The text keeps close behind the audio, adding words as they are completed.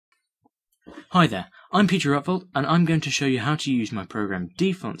Hi there, I'm Peter Upfold, and I'm going to show you how to use my program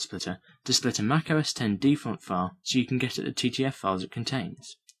dFontSplitter to split a macOS 10 dfont file so you can get at the TTF files it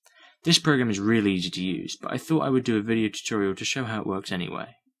contains. This program is really easy to use, but I thought I would do a video tutorial to show how it works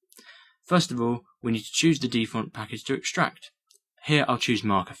anyway. First of all, we need to choose the dfont package to extract. Here I'll choose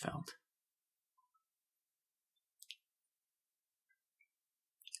Markerfeld.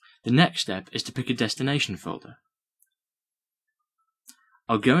 The next step is to pick a destination folder.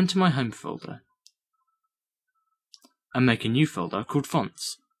 I'll go into my home folder and make a new folder called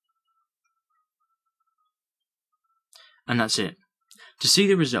Fonts. And that's it. To see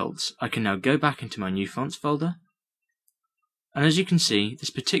the results, I can now go back into my new fonts folder, and as you can see, this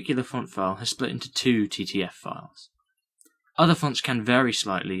particular font file has split into two TTF files. Other fonts can vary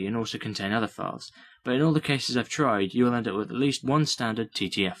slightly and also contain other files, but in all the cases I've tried, you will end up with at least one standard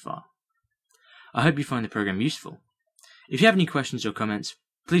TTF file. I hope you find the program useful. If you have any questions or comments,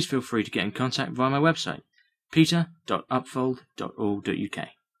 please feel free to get in contact via my website, peter.upfold.org.uk.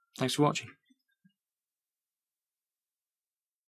 Thanks for watching.